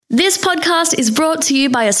This podcast is brought to you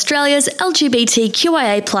by Australia's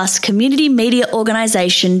LGBTQIA+ community media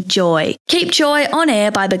organisation, Joy. Keep Joy on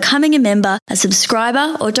air by becoming a member, a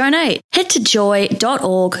subscriber or donate. Head to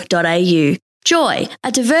joy.org.au. Joy,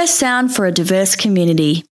 a diverse sound for a diverse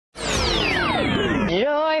community.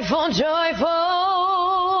 Joyful, joyful.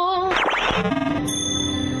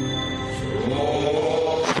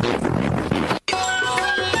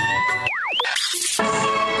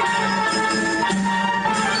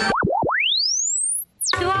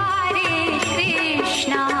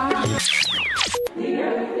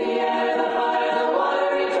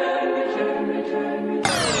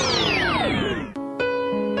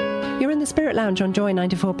 You're in the Spirit Lounge on Joy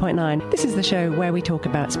 94.9. This is the show where we talk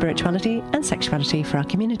about spirituality and sexuality for our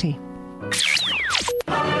community.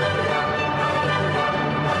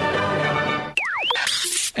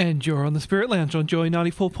 And you're on the Spirit Lounge on Joy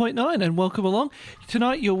 94.9, and welcome along.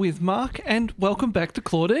 Tonight you're with Mark, and welcome back to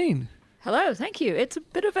Claudine. Hello, thank you. It's a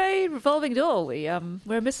bit of a revolving door.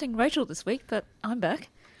 We're missing Rachel this week, but I'm back.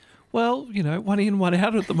 Well, you know, one in, one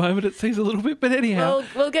out at the moment, it seems a little bit, but anyhow.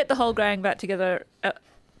 We'll get the whole gang back together at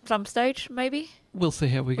some stage, maybe. We'll see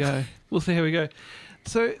how we go.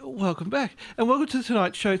 So, welcome back, and welcome to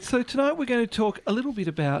tonight's show. So tonight we're going to talk a little bit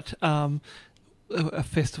about a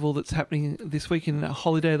festival that's happening this week in a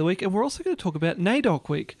holiday of the week, and we're also going to talk about NAIDOC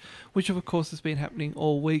week, which of course has been happening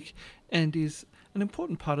all week and is an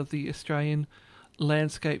important part of the Australian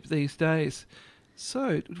landscape these days.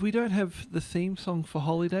 So, we don't have the theme song for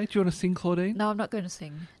holiday. Do you want to sing, Claudine? No, I'm not going to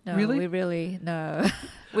sing. No, Really? We really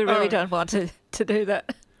don't want to do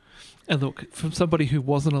that. And look, from somebody who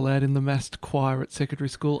wasn't allowed in the massed choir at secondary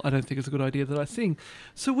school, I don't think it's a good idea that I sing.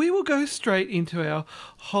 So we will go straight into our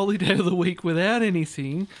holiday of the week without any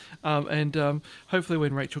singing, and hopefully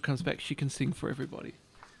when Rachel comes back, she can sing for everybody.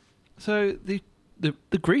 So the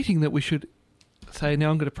greeting that we should say, now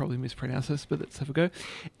I'm going to probably mispronounce this, but let's have a go.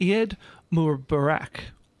 Eid Mubarak.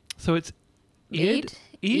 So it's Eid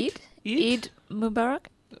Mubarak?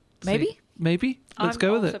 Maybe? Maybe. Let's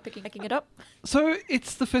go with it. I'm also picking it up. So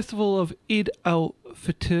it's the festival of Eid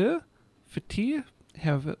al-Fitr,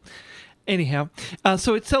 however. Anyhow,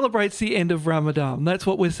 so it celebrates the end of Ramadan. That's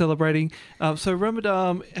what we're celebrating. So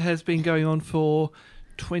Ramadan has been going on for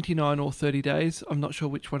 29 or 30 days. I'm not sure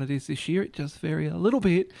which one it is this year. It does vary a little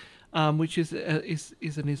bit, which is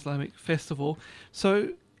an Islamic festival. So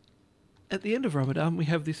at the end of Ramadan, we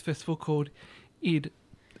have this festival called Eid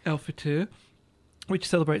al-Fitr, which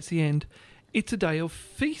celebrates the end. It's a day of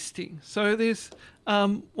feasting. So there's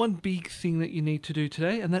one big thing that you need to do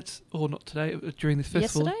today, and that's, or not today, during this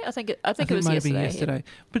festival. Yesterday? I think it was might yesterday. have been yesterday.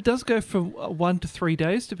 Yeah. But it does go from 1 to 3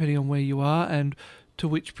 days, depending on where you are and to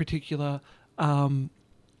which particular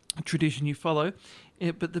tradition you follow.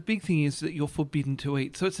 But the big thing is that you're forbidden to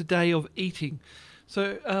eat. So it's a day of eating.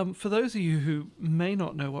 So for those of you who may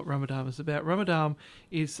not know what Ramadan is about, Ramadan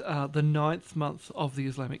is the 9th month of the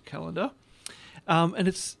Islamic calendar. And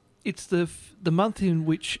it's the month in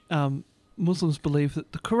which Muslims believe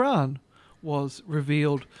that the Quran was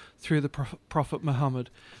revealed through the Prophet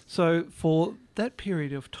Muhammad. So for that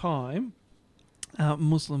period of time,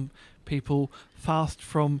 Muslim people fast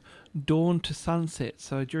from dawn to sunset.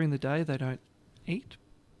 So during the day they don't eat,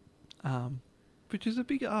 which is a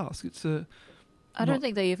big ask. I don't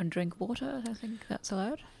think they even drink water. I don't think that's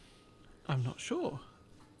allowed. I'm not sure.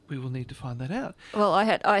 We will need to find that out. Well, I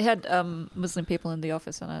had Muslim people in the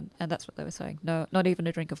office, and that's what they were saying. No, not even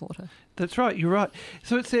a drink of water. That's right, you're right.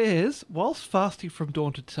 So it says, whilst fasting from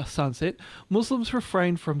dawn to sunset, Muslims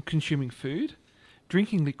refrain from consuming food,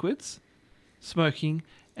 drinking liquids, smoking,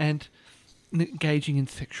 and engaging in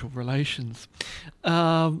sexual relations.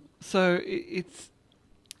 So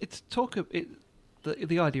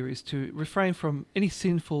the idea is to refrain from any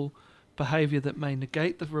sinful behaviour that may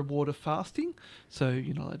negate the reward of fasting. So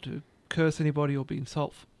you're not allowed to curse anybody or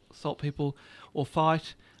insult people or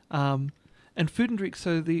fight. And food and drink,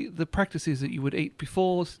 so the practice is that you would eat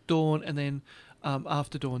before dawn and then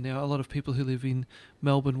after dawn. Now, a lot of people who live in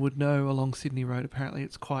Melbourne would know along Sydney Road, apparently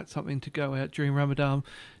it's quite something to go out during Ramadan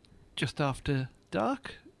just after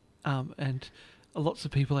dark. And lots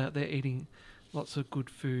of people out there eating lots of good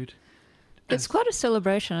food. It's quite a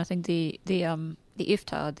celebration. I think the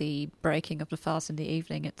iftar, the breaking of the fast in the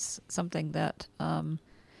evening, it's something that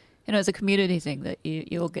it's a community thing that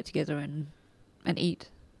you all get together and eat.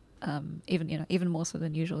 Even more so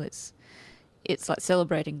than usual. It's like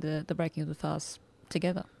celebrating the breaking of the fast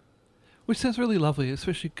together. Which sounds really lovely,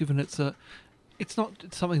 especially given it's not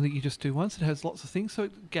something that you just do once. It has lots of things, so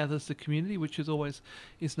it gathers the community, which is always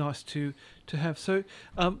nice to have. So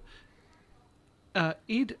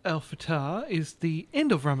Eid al-Fitr is the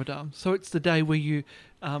end of Ramadan, so it's the day where you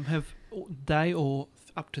have day or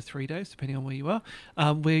up to 3 days, depending on where you are,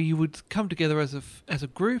 where you would come together as a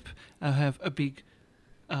group, have a big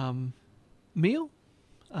meal,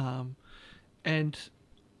 and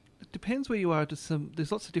it depends where you are.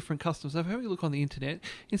 There's lots of different customs. I've had a look on the internet.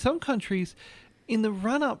 In some countries, in the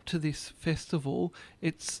run-up to this festival,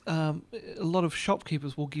 it's a lot of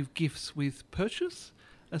shopkeepers will give gifts with purchase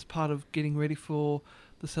as part of getting ready for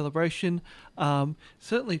the celebration.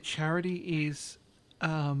 Certainly charity is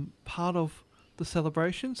part of the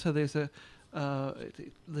celebration, so there's a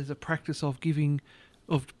practice of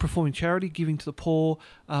performing charity, giving to the poor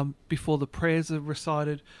before the prayers are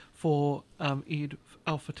recited for Eid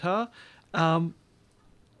al-Fitr.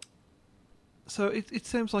 So it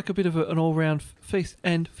seems like a bit of an all-round feast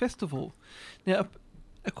and festival. Now,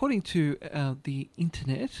 according to the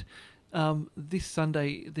internet, this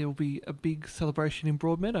Sunday there will be a big celebration in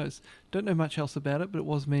Broadmeadows. Don't know much else about it, but it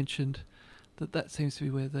was mentioned that seems to be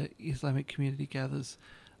where the Islamic community gathers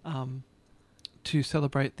to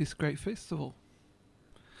celebrate this great festival.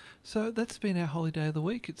 So that's been our holiday of the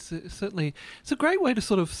week. It's a great way to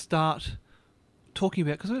sort of start talking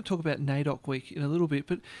about, because we're going to talk about NAIDOC week in a little bit,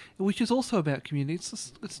 but which is also about community.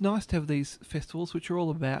 It's nice to have these festivals which are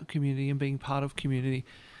all about community and being part of community,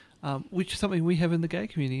 which is something we have in the gay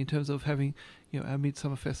community in terms of having, our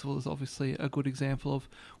Midsummer Festival is obviously a good example of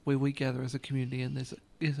where we gather as a community, and there's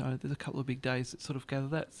a couple of big days that sort of gather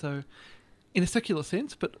that. So in a secular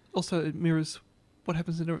sense, but also it mirrors what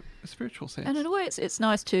happens in a spiritual sense. And in a way, it's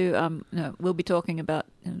nice to, we'll be talking about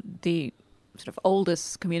the sort of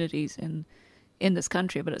oldest communities in this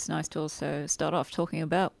country, but it's nice to also start off talking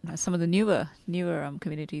about some of the newer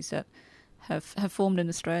communities that have formed in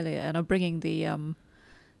Australia and are bringing their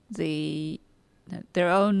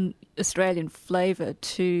own Australian flavour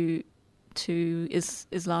to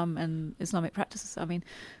Islam and Islamic practices. I mean,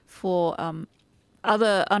 for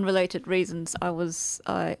other unrelated reasons, I was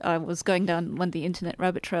going down one of the internet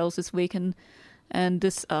rabbit trails this week and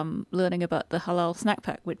this learning about the halal snack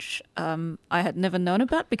pack, which I had never known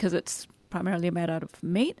about because it's primarily made out of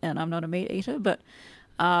meat, and I'm not a meat eater. But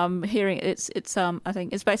hearing it's I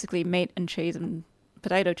think it's basically meat and cheese and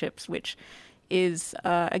potato chips, which is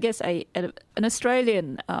I guess an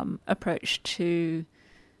Australian approach to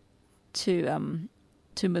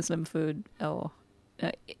Muslim food, or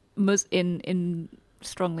in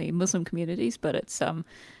strongly Muslim communities, but it's I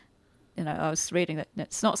was reading that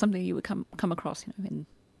it's not something you would come across in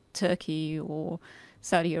Turkey or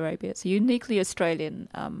Saudi Arabia. It's a uniquely Australian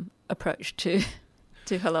approach to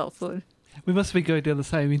halal food. We must be going down the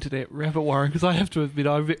same internet rabbit warren, because I have to admit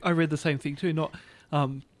I read the same thing too. Not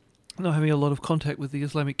having a lot of contact with the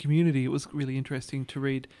Islamic community, it was really interesting to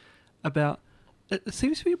read about. It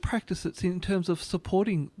seems to be a practice that's in terms of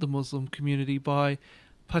supporting the Muslim community by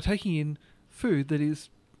partaking in food that is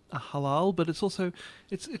halal, but it's also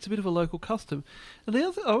it's a bit of a local custom. And the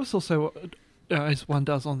other, I was also, as one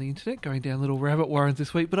does on the internet, going down little rabbit warrens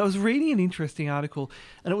this week, but I was reading an interesting article,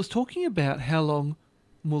 and it was talking about how long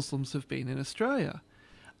Muslims have been in Australia.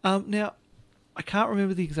 Now, I can't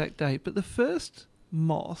remember the exact date, but the first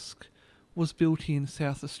mosque was built in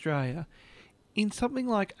South Australia in something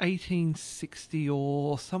like 1860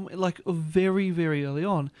 or something, like very, very early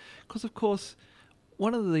on, because of course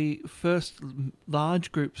one of the first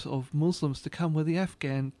large groups of Muslims to come were the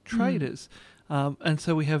Afghan traders. And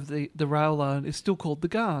so we have the rail line is still called the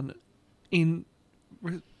Ghan in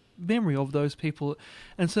memory of those people.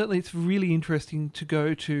 And certainly it's really interesting to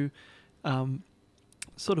go to I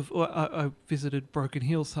visited Broken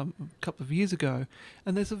Hill a couple of years ago,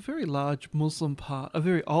 and there's a very large Muslim part, a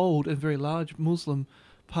very old and very large Muslim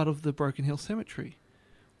part of the Broken Hill Cemetery,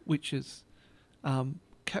 which is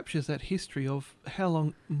captures that history of how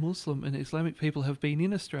long Muslim and Islamic people have been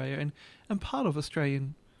in Australia and part of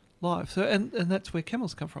Australian life. So and that's where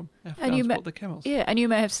camels come from. Afghans brought the camels. Yeah, and you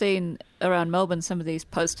may have seen around Melbourne some of these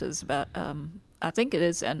posters about I think it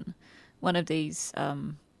is one of these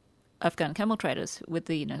Afghan camel traders with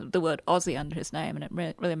the the word Aussie under his name, and it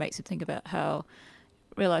really makes you think about how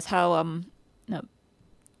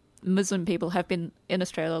Muslim people have been in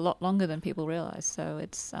Australia a lot longer than people realise. So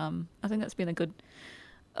it's I think that's been a good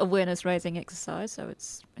awareness raising exercise. So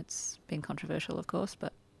it's been controversial, of course,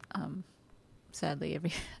 but sadly,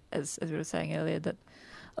 as we were saying earlier, that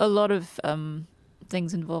a lot of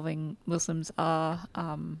things involving Muslims are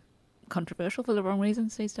controversial for the wrong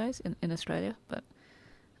reasons these days in Australia, but.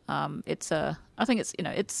 I think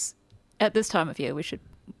it's at this time of year we should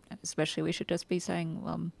just be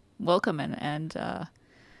saying welcome and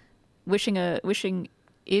wishing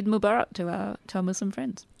Eid Mubarak to our Muslim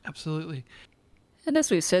friends. Absolutely. And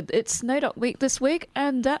as we've said, it's NAIDOC week this week,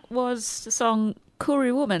 and that was the song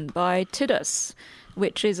Koori Woman by Tidas,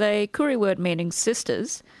 which is a Koori word meaning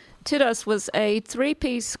sisters. Tidas was a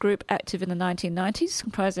three-piece group active in the 1990s,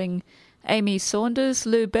 comprising Amy Saunders,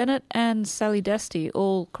 Lou Bennett and Sally Dasty,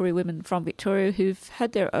 all Koori women from Victoria who've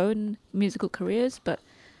had their own musical careers, but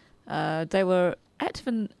they were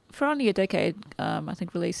active for only a decade. I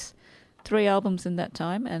think released 3 albums in that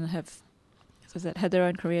time, and have, as I said, had their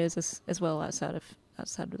own careers as well outside of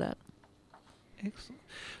that. Excellent.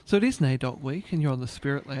 So it is NAIDOC week, and you're on the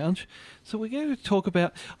Spirit Lounge. So we're going to talk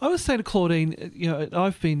about. I was saying to Claudine,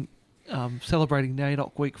 I've been celebrating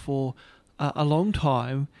NAIDOC week for a long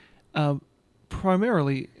time,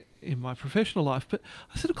 primarily in my professional life. But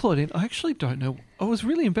I said to Claudine, I actually don't know. I was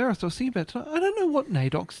really embarrassed. I was thinking about it tonight. I don't know what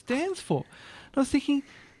NAIDOC stands for. And I was thinking,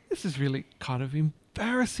 this is really kind of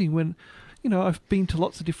embarrassing when, I've been to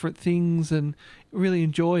lots of different things and really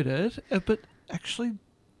enjoyed it, but actually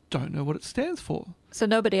don't know what it stands for. So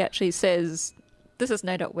nobody actually says, this is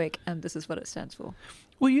NAIDOC week and this is what it stands for?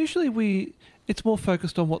 Well, usually it's more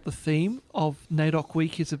focused on what the theme of NAIDOC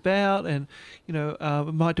week is about, and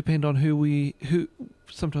it might depend on who.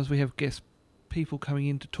 Sometimes we have guest people coming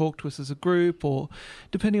in to talk to us as a group, or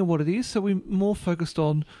depending on what it is. So we're more focused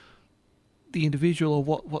on the individual or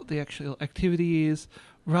what the actual activity is,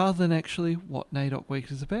 rather than actually what NAIDOC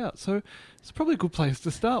week is about. So it's probably a good place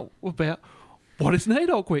to start about what is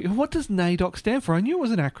NAIDOC week and what does NAIDOC stand for. I knew it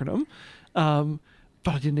was an acronym, but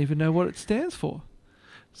I didn't even know what it stands for.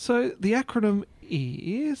 So the acronym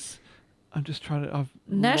is,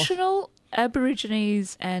 National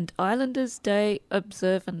Aborigines and Islanders Day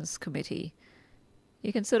Observance Committee.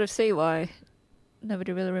 You can sort of see why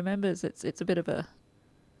nobody really remembers. It's a bit of a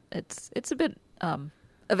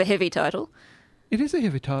heavy title. It is a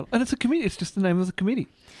heavy title, and it's a committee. It's just the name of the committee.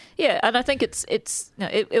 Yeah, and I think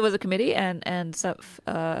it was a committee, and so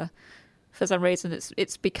for some reason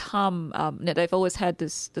it's become. They've always had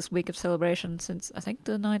this week of celebration since I think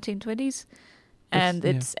the 1920s, and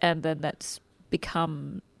then that's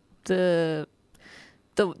become the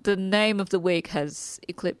name of the week has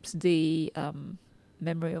eclipsed the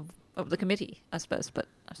memory of the committee, I suppose. But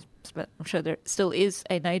I'm sure there still is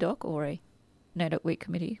a NAIDOC or a NAIDOC week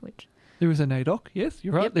committee, which. There is a NAIDOC, yes,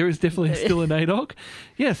 you're right. Yep. There is definitely still a NAIDOC.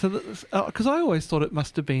 Yeah, so because I always thought it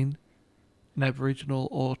must have been an Aboriginal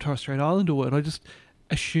or Torres Strait Islander word. I just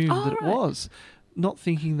assumed that it was, not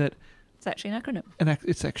thinking that it's actually an acronym.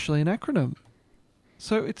 It's actually an acronym.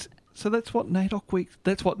 So that's what NAIDOC week.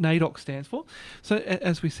 That's what NAIDOC stands for. So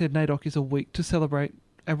as we said, NAIDOC is a week to celebrate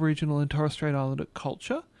Aboriginal and Torres Strait Islander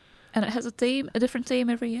culture. And it has a different theme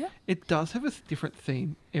every year? It does have a different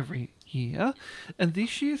theme every year. And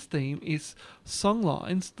this year's theme is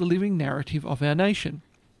Songlines, the living narrative of our nation.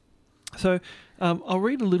 So I'll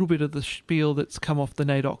read a little bit of the spiel that's come off the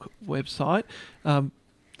NAIDOC website.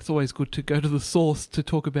 It's always good to go to the source to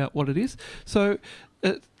talk about what it is. So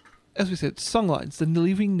as we said, Songlines, the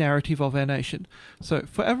living narrative of our nation. So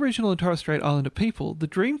for Aboriginal and Torres Strait Islander people, the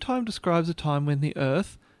Dreamtime describes a time when the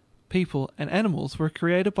earth, people and animals were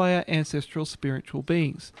created by our ancestral spiritual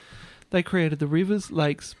beings. They created the rivers,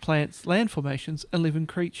 lakes, plants, land formations and living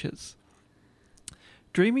creatures.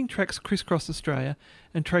 Dreaming tracks crisscross Australia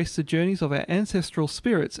and trace the journeys of our ancestral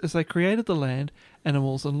spirits as they created the land,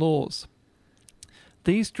 animals and laws.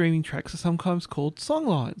 These dreaming tracks are sometimes called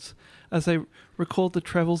songlines, as they record the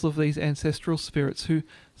travels of these ancestral spirits who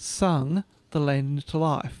sung the land into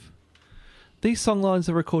life. These songlines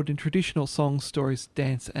are recorded in traditional songs, stories,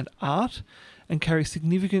 dance and art, and carry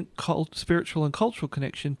significant spiritual and cultural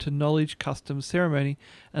connection to knowledge, customs, ceremony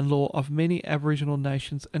and law of many Aboriginal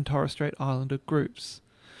nations and Torres Strait Islander groups.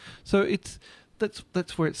 So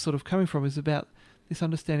that's where it's sort of coming from, is about this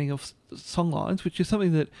understanding of songlines, which is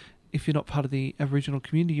something that if you're not part of the Aboriginal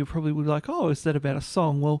community, you probably would be like, oh, is that about a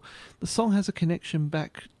song? Well, the song has a connection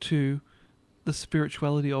back to the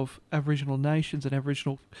spirituality of Aboriginal nations and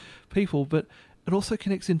Aboriginal people, but it also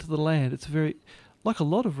connects into the land. It's very, like a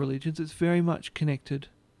lot of religions, it's very much connected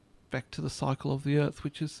back to the cycle of the earth,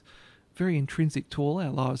 which is very intrinsic to all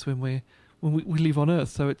our lives when we live on earth.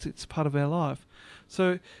 So it's part of our life.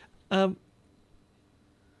 So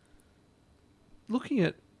looking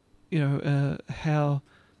at how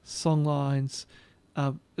songlines,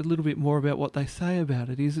 a little bit more about what they say about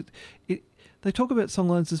it is they talk about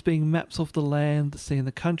songlines as being maps of the land, the sea and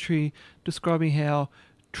the country, describing how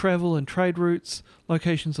travel and trade routes,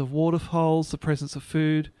 locations of waterholes, the presence of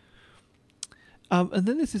food. And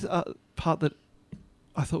then there's this part that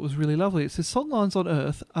I thought was really lovely. It says, songlines on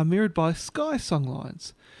Earth are mirrored by sky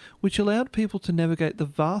songlines, which allowed people to navigate the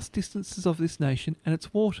vast distances of this nation and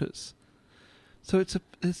its waters. So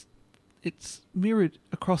it's mirrored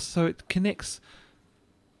across, so it connects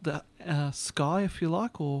the sky, if you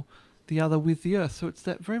like, or the other with the earth. So it's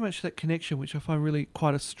that very much that connection, which I find really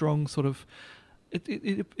quite a strong sort of.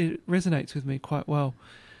 It resonates with me quite well.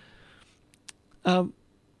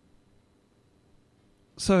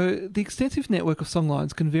 So the extensive network of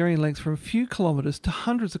songlines can vary in length from a few kilometres to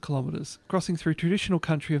hundreds of kilometres, crossing through traditional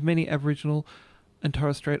country of many Aboriginal and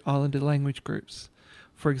Torres Strait Islander language groups.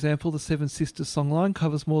 For example, the Seven Sisters songline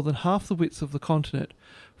covers more than half the width of the continent,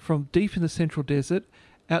 from deep in the central desert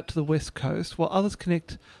out to the west coast, while others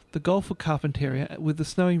connect the Gulf of Carpentaria with the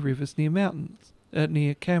snowy rivers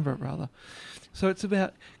near Canberra rather. So it's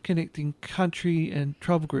about connecting country and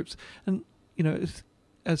tribal groups. And, you know,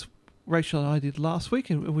 as Rachel and I did last week,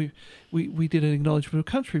 and we did an acknowledgement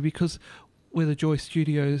of country, because where the Joy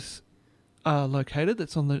Studios are located,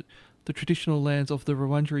 that's on the traditional lands of the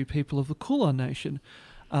Wurundjeri people of the Kulin Nation.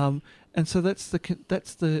 And so that's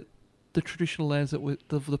the traditional lands that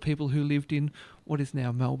of the people who lived in what is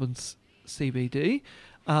now Melbourne's CBD.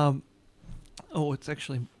 It's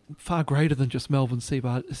actually far greater than just Melbourne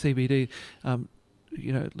CBD.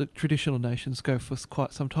 You know, the traditional nations go for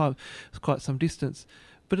quite some time, quite some distance.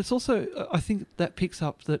 But it's also, I think that picks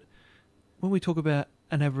up that when we talk about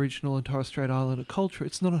an Aboriginal and Torres Strait Islander culture,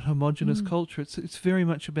 it's not a homogenous culture. It's very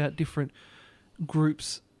much about different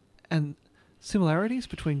groups and similarities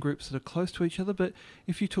between groups that are close to each other. But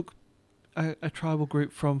if you took a tribal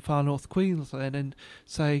group from far north Queensland and,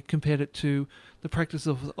 say, compared it to the practice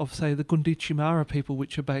of say, the Gunditjmara people,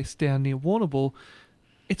 which are based down near Warrnambool,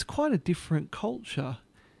 it's quite a different culture.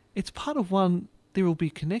 It's part of one. There will be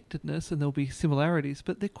connectedness and there'll be similarities,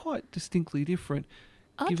 but they're quite distinctly different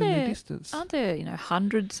given their distance. Aren't there,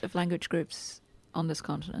 hundreds of language groups on this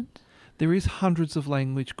continent? There is hundreds of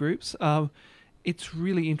language groups. It's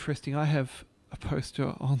really interesting. I have a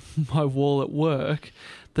poster on my wall at work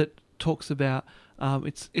that talks about.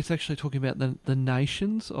 It's actually talking about the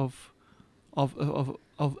nations of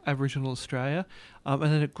Aboriginal Australia, and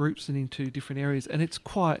then it groups it into different areas, and it's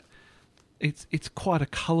quite a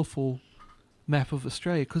colourful map of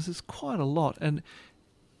Australia, because it's quite a lot, and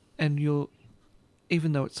you're,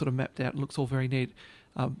 even though it's sort of mapped out and looks all very neat,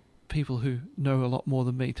 people who know a lot more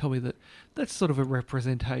than me tell me that that's sort of a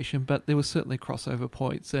representation, but there were certainly crossover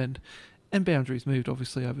points and boundaries moved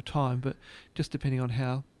obviously over time, but just depending on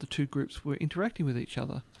how the two groups were interacting with each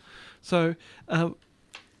other. So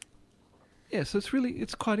so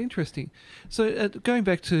it's quite interesting. So going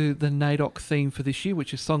back to the NAIDOC theme for this year,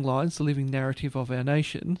 which is Songlines, the living narrative of our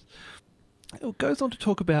nation, it goes on to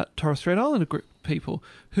talk about Torres Strait Islander group people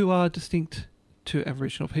who are distinct to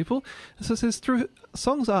Aboriginal people. And so it says, through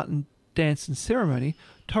songs, art and dance and ceremony,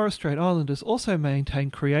 Torres Strait Islanders also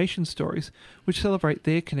maintain creation stories which celebrate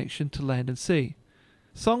their connection to land and sea.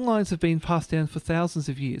 Songlines have been passed down for thousands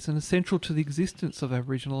of years and are central to the existence of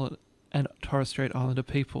Aboriginal and Torres Strait Islander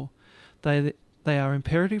people. They are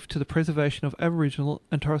imperative to the preservation of Aboriginal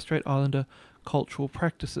and Torres Strait Islander cultural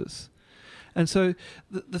practices. And so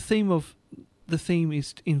the theme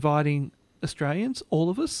is inviting Australians, all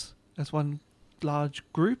of us, as one large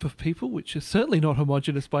group of people, which is certainly not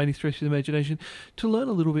homogenous by any stretch of the imagination, to learn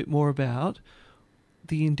a little bit more about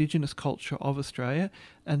the Indigenous culture of Australia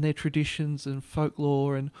and their traditions and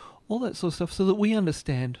folklore and all that sort of stuff, so that we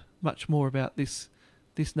understand much more about this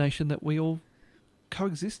nation that we all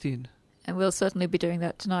coexist in. And we'll certainly be doing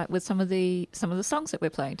that tonight with some of the songs that we're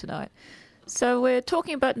playing tonight. So we're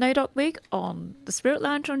talking about NAIDOC Week on the Spirit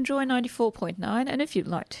Lounge on Joy 94.9, and if you'd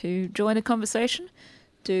like to join the conversation,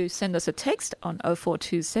 do send us a text on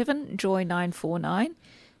 0427 Joy 949.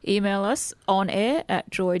 Email us on air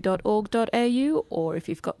at joy.org.au, or if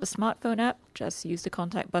you've got the smartphone app, just use the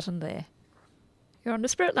contact button there. You're on the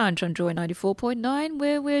Spirit Lounge on Joy 94.9,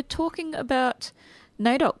 where we're talking about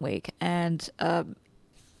NAIDOC Week and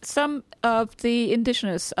some of the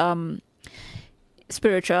Indigenous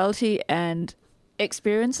spirituality and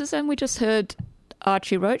experiences, and we just heard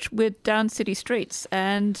Archie Roach with Down City Streets.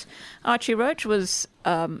 And Archie Roach was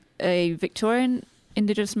a Victorian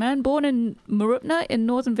Indigenous man born in Mooroopna in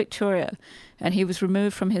northern Victoria, and he was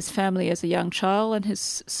removed from his family as a young child, and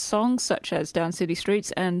his songs such as Down City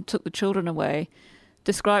Streets and Took the Children Away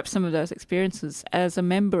describe some of those experiences as a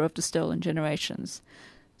member of the Stolen Generations.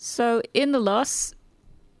 So in the last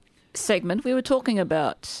segment we were talking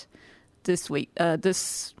about this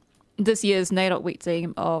year's NAIDOC Week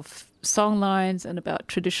theme of songlines and about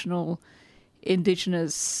traditional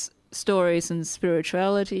Indigenous stories and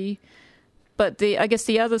spirituality. But I guess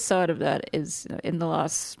the other side of that is, in the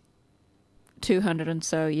last 200 and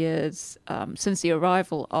so years, since the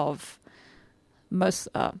arrival of most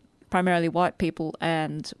primarily white people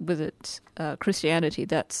and with it Christianity,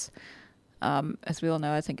 that's as we all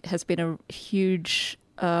know, I think has been a huge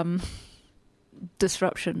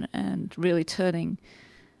disruption and really turning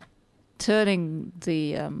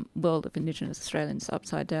the world of Indigenous Australians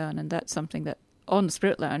upside down. And that's something that on the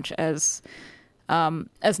Spirit Lounge, as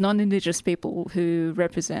non-Indigenous people who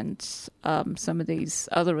represent some of these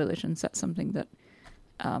other religions, that's something that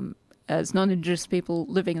as non-Indigenous people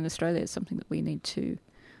living in Australia is something that we need to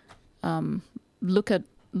look at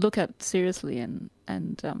seriously and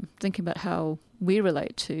thinking about how we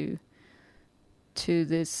relate to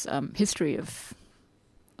this history of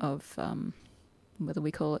whether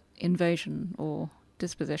we call it invasion or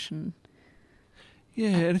dispossession.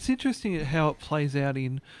 Yeah, and it's interesting how it plays out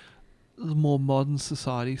in the more modern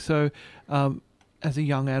society. So, as a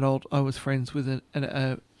young adult, I was friends with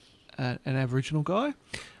an Aboriginal guy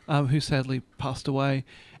who sadly passed away.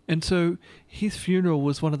 And so his funeral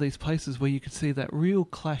was one of these places where you could see that real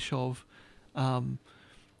clash of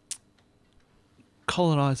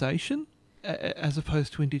colonisation as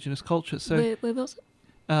opposed to Indigenous culture. So where was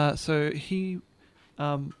it? So he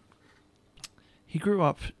grew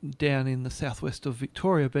up down in the southwest of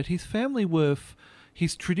Victoria, but his family were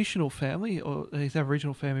his traditional family, or his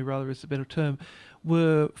Aboriginal family rather is a better term,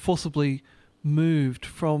 were forcibly moved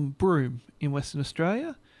from Broome in Western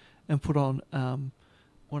Australia and put on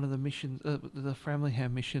one of the missions, the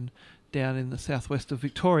Framlingham mission down in the southwest of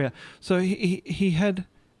Victoria. So he had,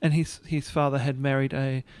 and his father had married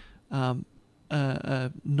a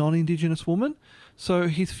non-Indigenous woman. So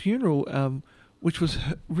his funeral, which was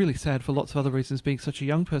really sad for lots of other reasons, being such a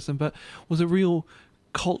young person, but was a real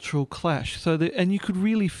cultural clash. And you could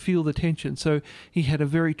really feel the tension. So he had a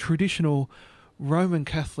very traditional Roman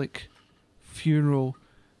Catholic funeral,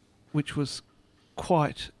 which was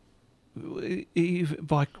quite,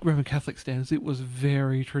 by Roman Catholic standards, it was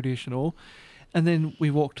very traditional. And then we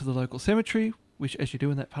walked to the local cemetery, which, as you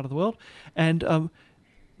do in that part of the world, and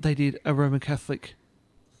they did a Roman Catholic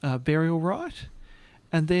burial rite.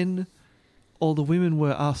 And then all the women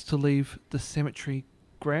were asked to leave the cemetery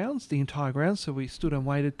grounds, the entire grounds. So we stood and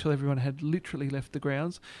waited till everyone had literally left the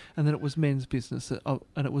grounds. And then it was men's business. And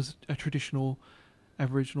it was a traditional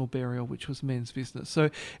Aboriginal burial, which was men's business. So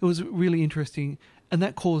it was really interesting. And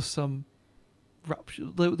that caused some rupture.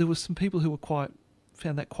 There was some people who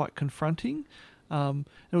found that quite confronting. And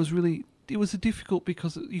it was difficult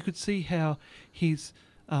because you could see how his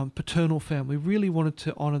paternal family really wanted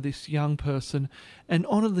to honour this young person and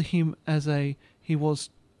honour him as he would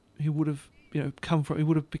have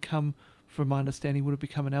become, from my understanding, would have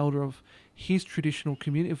become an elder of his traditional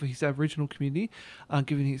community, of his Aboriginal community,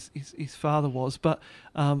 given his father was, but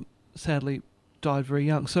sadly died very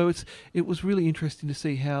young. So it was really interesting to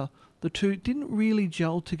see how the two didn't really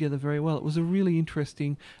gel together very well. It was a really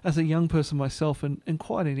interesting, as a young person myself and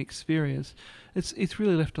quite an experience, it's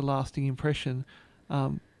really left a lasting impression.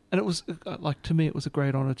 And it was, to me, it was a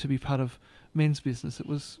great honour to be part of men's business. It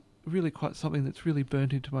was really quite something that's really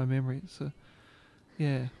burnt into my memory. So,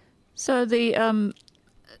 yeah. So it's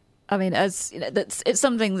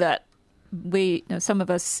something that some of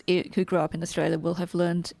us who grew up in Australia will have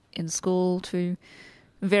learned in school to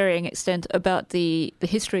varying extent about the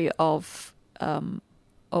history of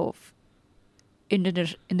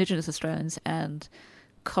Indigenous Australians and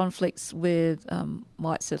conflicts with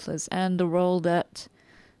white settlers, and the role that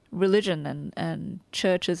religion and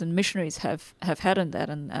churches and missionaries have had in that.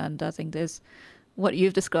 And I think there's what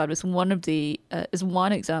you've described as one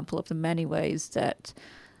example of the many ways that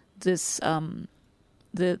this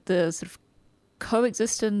the sort of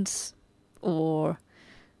coexistence, or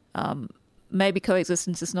maybe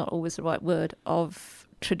coexistence is not always the right word, of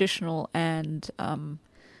traditional and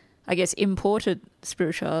I guess imported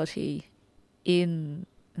spirituality in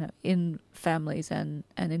families and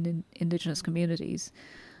in Indigenous communities.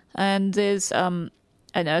 And there's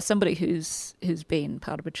I know somebody who's been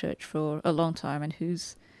part of a church for a long time and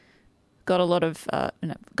who's got a lot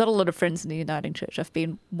of friends in the Uniting Church. I've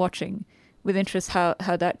been watching with interest how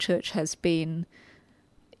that church has been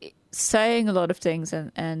saying a lot of things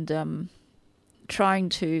and trying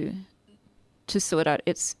to sort out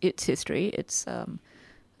its history. It's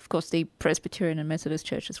of course the Presbyterian and Methodist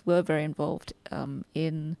churches were very involved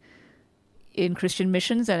in Christian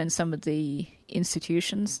missions and in some of the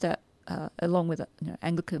institutions that, along with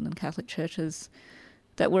Anglican and Catholic churches,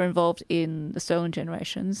 that were involved in the stolen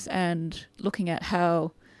generations, and looking at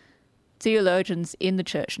how theologians in the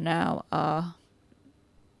church now are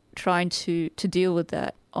trying to deal with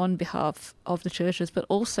that on behalf of the churches, but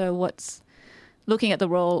also looking at the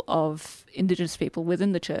role of Indigenous people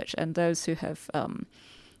within the church and those who have,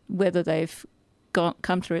 whether they've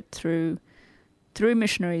come through it through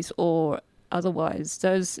missionaries or otherwise,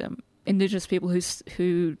 those Indigenous people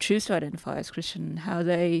who choose to identify as Christian, how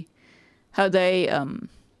they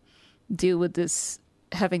deal with this,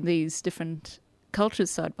 having these different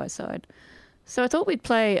cultures side by side. So I thought we'd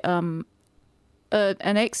play an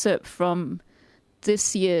excerpt from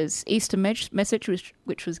this year's Easter message,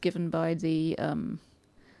 which was given by the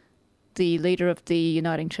leader of the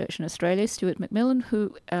Uniting Church in Australia, Stuart McMillan,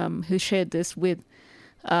 who shared this with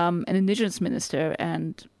an Indigenous minister,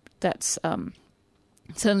 and that's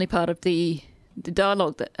certainly part of the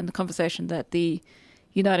dialogue and the conversation that the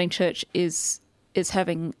Uniting Church is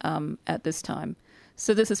having at this time.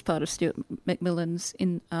 So this is part of Stuart McMillan's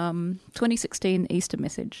in 2016 Easter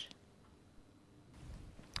message.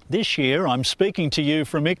 This year I'm speaking to you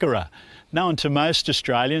from Ikara, known to most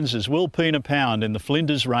Australians as Wilpena Pound in the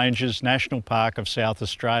Flinders Ranges National Park of South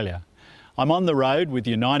Australia. I'm on the road with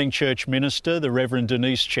Uniting Church minister, the Reverend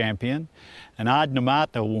Denise Champion, an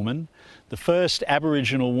Ardnamata woman, the first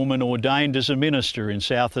Aboriginal woman ordained as a minister in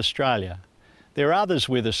South Australia. There are others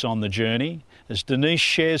with us on the journey as Denise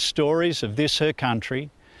shares stories of this, her country.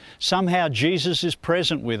 Somehow Jesus is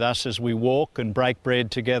present with us as we walk and break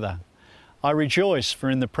bread together. I rejoice, for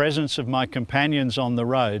in the presence of my companions on the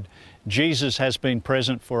road, Jesus has been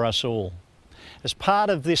present for us all. As part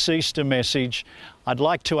of this Easter message, I'd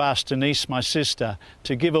like to ask Denise, my sister,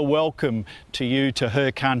 to give a welcome to you to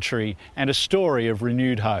her country and a story of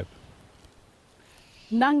renewed hope.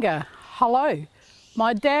 Nanga, hello.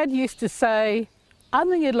 My dad used to say,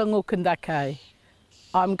 "Anangilangukundake."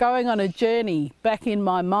 I'm going on a journey back in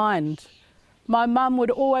my mind. My mum would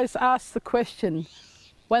always ask the question,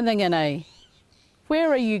 "Wandangane, where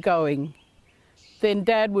are you going?" Then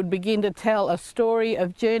Dad would begin to tell a story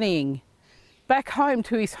of journeying back home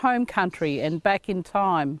to his home country and back in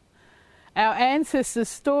time. Our ancestors'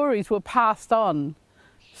 stories were passed on,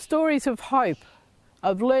 stories of hope,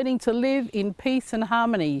 of learning to live in peace and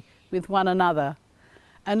harmony with one another,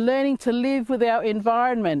 and learning to live with our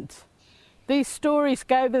environment. These stories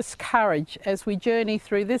gave us courage as we journey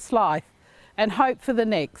through this life and hope for the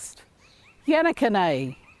next.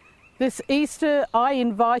 Yanakane, this Easter I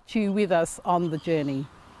invite you with us on the journey.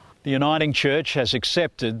 The Uniting Church has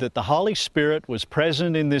accepted that the Holy Spirit was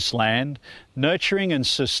present in this land, nurturing and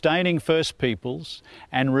sustaining First Peoples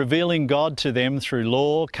and revealing God to them through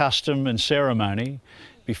law, custom and ceremony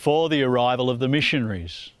before the arrival of the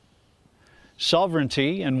missionaries.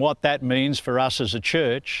 Sovereignty and what that means for us as a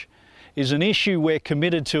church is an issue we're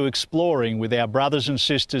committed to exploring with our brothers and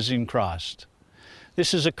sisters in Christ.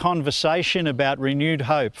 This is a conversation about renewed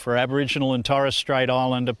hope for Aboriginal and Torres Strait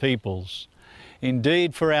Islander peoples,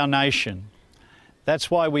 indeed for our nation.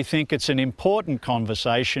 That's why we think it's an important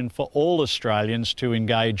conversation for all Australians to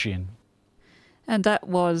engage in. And that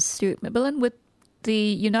was Stuart McMillan with the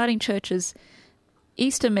Uniting Church's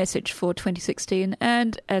Easter message for 2016.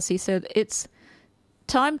 And as he said, it's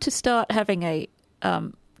time to start having a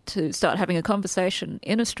conversation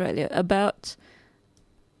in Australia about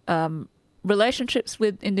relationships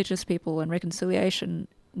with Indigenous people and reconciliation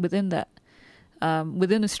within that.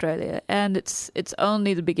 Within Australia, and it's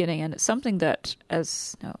only the beginning, and it's something that,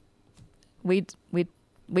 as you know, we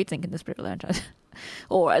think in the Spirit Lounge,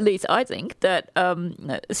 or at least I think that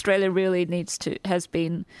Australia really has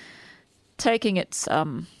been taking its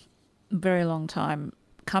very long time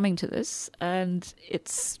coming to this, and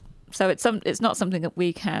it's not something that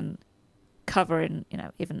we can cover in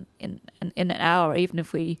even in an hour, even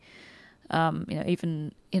if we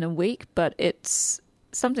even in a week, but it's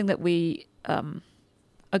something that we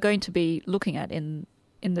are going to be looking at in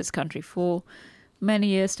this country for many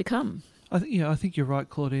years to come. I think you're right,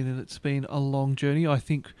 Claudine, and it's been a long journey. I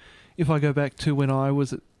think if I go back to when I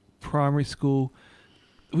was at primary school,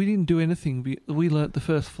 we didn't do anything. We learnt the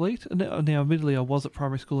first fleet. Now, admittedly, I was at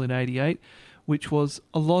primary school in 88, which was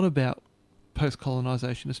a lot about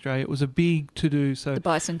post-colonisation Australia. It was a big to-do. So the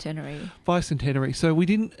bicentenary. So we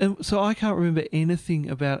didn't. So I can't remember anything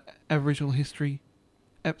about Aboriginal history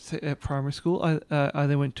at primary school. I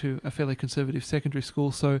then went to a fairly conservative secondary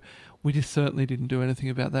school, so we just certainly didn't do anything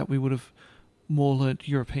about that. We would have more learnt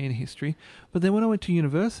European history. But then when I went to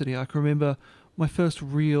university, I can remember my first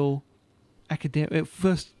real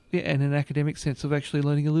in an academic sense of actually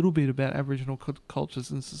learning a little bit about Aboriginal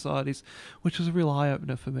cultures and societies, which was a real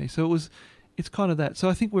eye-opener for me. So it's kind of that. So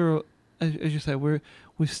I think as you say,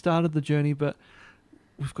 we've started the journey, but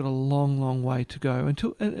we've got a long, long way to go.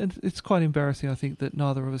 And it's quite embarrassing, I think, that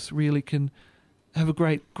neither of us really can have a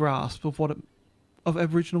great grasp of of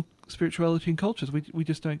Aboriginal spirituality and cultures. We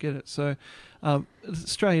just don't get it. So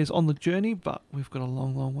Australia's on the journey, but we've got a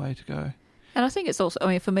long, long way to go. And I think it's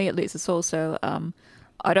also, for me at least, it's also,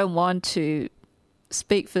 I don't want to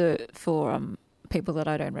speak for people that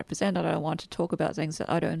I don't represent. I don't want to talk about things that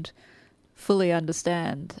I don't fully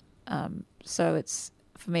understand. So it's,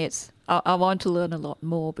 for me, I want to learn a lot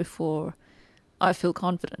more before I feel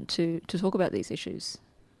confident to talk about these issues.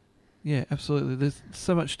 Yeah, absolutely. There's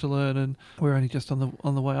so much to learn, and we're only just on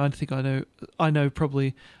the way. I think I know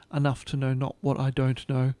probably enough to know not what I don't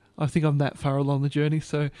know. I think I'm that far along the journey,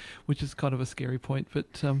 so which is kind of a scary point.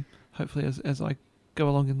 But hopefully, as I go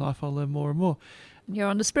along in life, I'll learn more and more. You're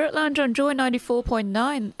on the Spirit Lounge on Joy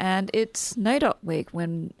 94.9, and it's NAIDOC week,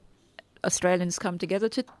 when Australians come together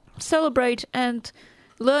to celebrate and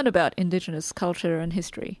learn about Indigenous culture and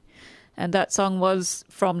history. And that song was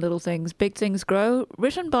from Little Things, Big Things Grow,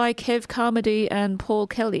 written by Kev Carmody and Paul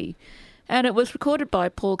Kelly. And it was recorded by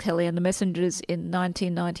Paul Kelly and the Messengers in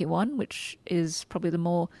 1991, which is probably the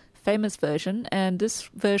more famous version. And this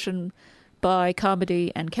version by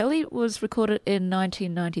Carmody and Kelly was recorded in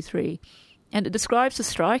 1993. And it describes a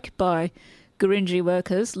strike by Gurindji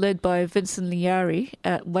workers led by Vincent Liari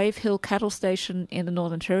at Wave Hill Cattle Station in the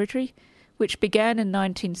Northern Territory, which began in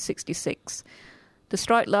 1966. The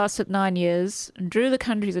strike lasted 9 years and drew the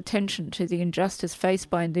country's attention to the injustice faced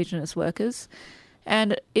by Indigenous workers.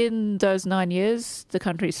 And in those 9 years, the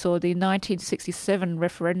country saw the 1967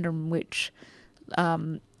 referendum,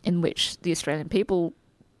 in which the Australian people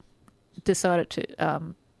decided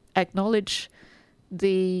to acknowledge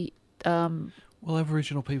the. Well,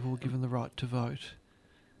 Aboriginal people were given the right to vote.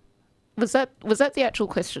 Was that the actual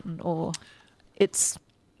question, or it's?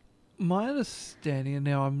 My understanding, and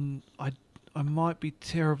now I might be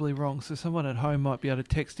terribly wrong, so someone at home might be able to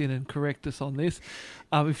text in and correct us on this.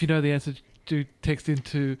 If you know the answer, do text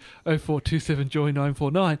into 0427 Joy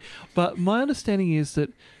 949. But my understanding is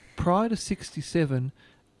that prior to 67,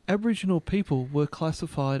 Aboriginal people were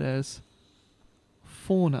classified as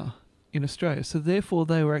fauna in Australia, so therefore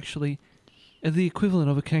they were actually the equivalent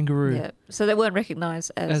of a kangaroo. Yeah, so they weren't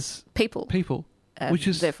recognised as people. People, which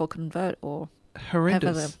is therefore couldn't vote or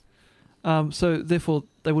horrendous. So therefore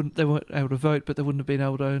they weren't able to vote, but they wouldn't have been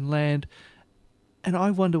able to own land. And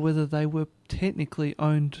I wonder whether they were technically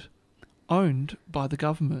owned by the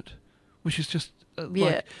government, which is just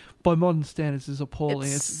like, by modern standards, is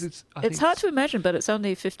appalling. It's hard to imagine, but it's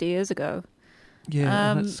only 50 years ago.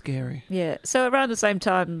 Yeah, and that's scary. Yeah, so around the same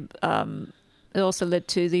time, it also led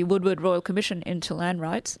to the Woodward Royal Commission into land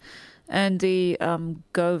rights, and the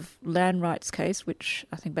Gove land rights case, which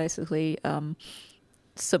I think basically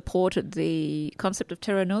supported the concept of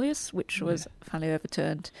terra nullius, which was finally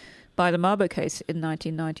overturned by the Mabo case in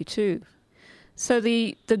 1992. So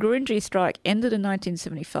the Gurindji strike ended in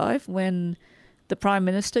 1975 when the Prime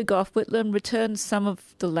Minister, Gough Whitlam, returned some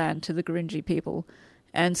of the land to the Gurindji people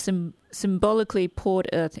and symbolically poured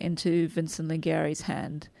earth into Vincent Lingiari's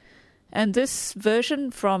hand. And this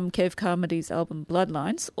version from Kev Carmody's album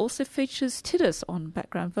Bloodlines also features Titus on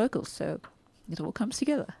background vocals, so it all comes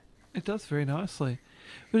together. It does very nicely.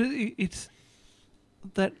 But it's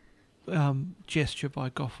that gesture by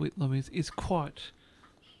Gough Whitlam is quite...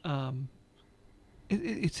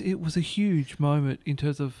 It was a huge moment in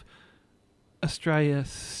terms of Australia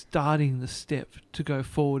starting the step to go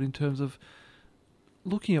forward in terms of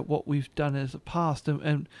looking at what we've done as a past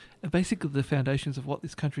and basically the foundations of what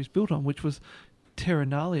this country's built on, which was terra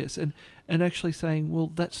nullius, and actually saying,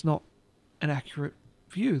 well, that's not an accurate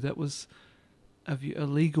view. That was a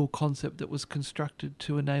legal concept that was constructed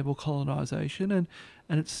to enable colonisation, and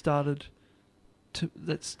that's starting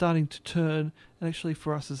to turn, and actually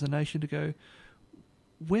for us as a nation to go,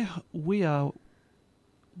 we are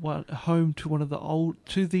home to one of the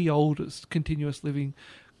oldest continuous living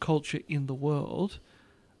culture in the world,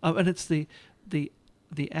 and it's the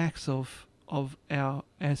acts of our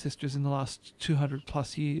ancestors in the last 200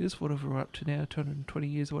 plus years, whatever we're up to now, 220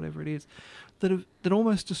 years, whatever it is, that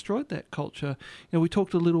almost destroyed that culture. You know, we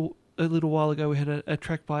talked a little while ago. We had a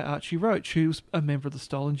track by Archie Roach, who was a member of the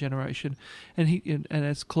Stolen Generation, and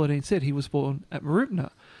as Claudine said, he was born at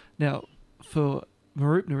Marupna. Now, for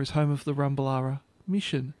Marupna is home of the Rumballara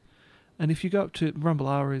Mission. And if you go up to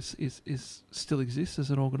Rumballara is still exists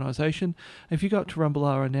as an organisation. If you go up to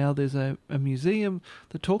Rumballara now, there's a museum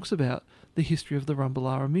that talks about the history of the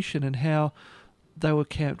Rumballara Mission and how they were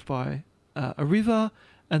camped by a river,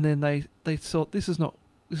 and then they thought this is not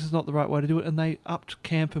the right way to do it, and they upped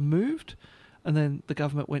camp and moved, and then the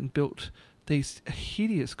government went and built these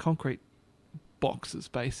hideous concrete boxes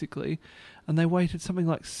basically, and they waited something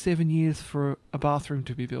like 7 years for a bathroom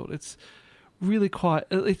to be built. It's really quite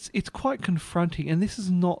confronting, and this is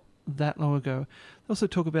not that long ago. They also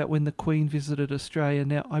talk about when the Queen visited Australia.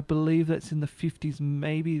 Now, I believe that's in the 50s,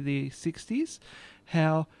 maybe the 60s,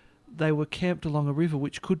 how they were camped along a river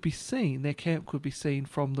which could be seen. Their camp could be seen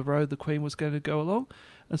from the road the Queen was going to go along,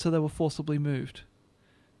 and so they were forcibly moved.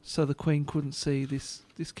 So the Queen couldn't see this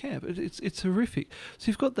camp. It's horrific. So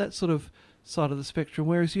you've got that sort of side of the spectrum,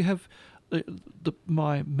 whereas you have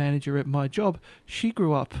my manager at my job. She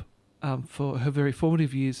grew up for her very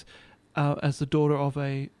formative years as the daughter of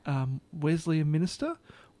a Wesleyan minister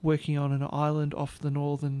working on an island off the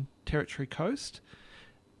Northern Territory coast.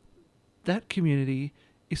 That community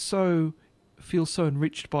feels so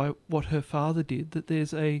enriched by what her father did that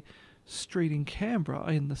there's a street in Canberra,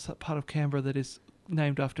 in the part of Canberra that is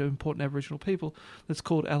named after important Aboriginal people, that's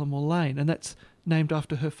called Allamore Lane, and that's named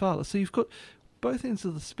after her father. So you've got both ends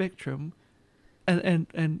of the spectrum,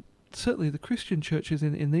 and certainly the Christian churches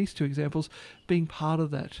in these two examples being part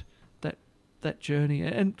of that journey,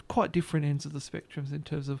 and quite different ends of the spectrums in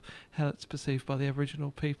terms of how it's perceived by the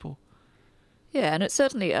Aboriginal people. Yeah, and it's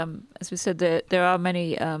certainly, as we said, there are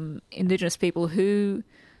many Indigenous people who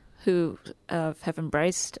have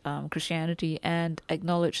embraced Christianity and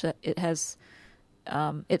acknowledge that it has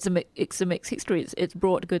it's a mixed history. It's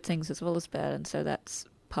brought good things as well as bad, and so that's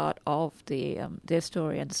part of their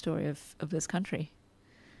story and the story of this country.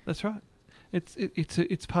 That's right.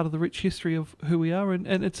 It's part of the rich history of who we are, and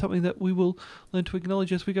it's something that we will learn to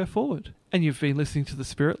acknowledge as we go forward. And you've been listening to the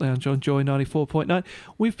Spirit Lounge on Joy 94.9.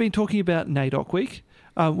 We've been talking about NAIDOC Week,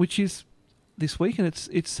 which is this week, and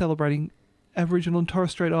it's celebrating Aboriginal and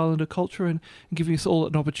Torres Strait Islander culture and giving us all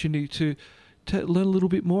an opportunity to learn a little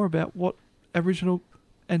bit more about what Aboriginal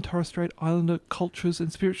and Torres Strait Islander cultures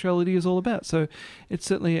and spirituality is all about. So it's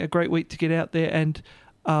certainly a great week to get out there and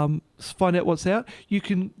find out what's out. You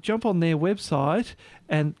can jump on their website,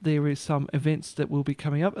 and there is some events that will be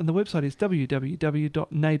coming up, and the website is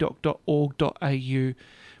www.naidoc.org.au.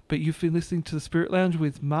 But you've been listening to the Spirit Lounge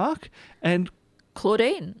with Mark and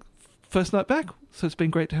Claudine. First night back, so it's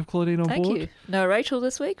been great to have Claudine on board. Thank you. No Rachel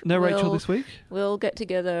this week. Rachel this week. We'll get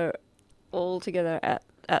all together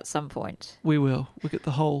at some point. We will. We'll get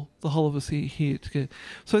the whole of us here together.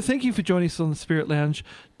 So thank you for joining us on the Spirit Lounge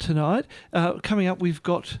tonight. Coming up, we've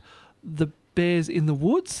got the Bears in the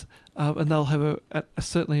Woods, and they'll have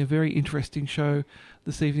certainly a very interesting show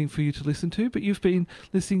this evening for you to listen to. But you've been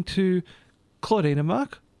listening to Claudine and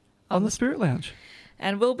Mark on the Spirit Lounge,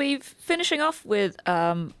 and we'll be finishing off with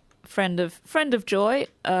friend of Joy,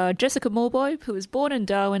 Jessica Morboy, who was born in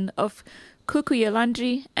Darwin, of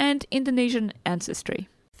Kukuyalanji and Indonesian ancestry.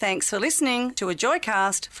 Thanks for listening to a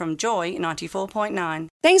Joycast from Joy 94.9.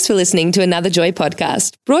 Thanks for listening to another Joy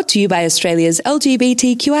podcast, brought to you by Australia's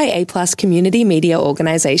LGBTQIA+ community media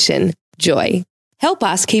organisation, Joy. Help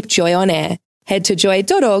us keep Joy on air. Head to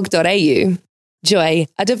joy.org.au. Joy,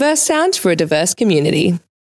 a diverse sound for a diverse community.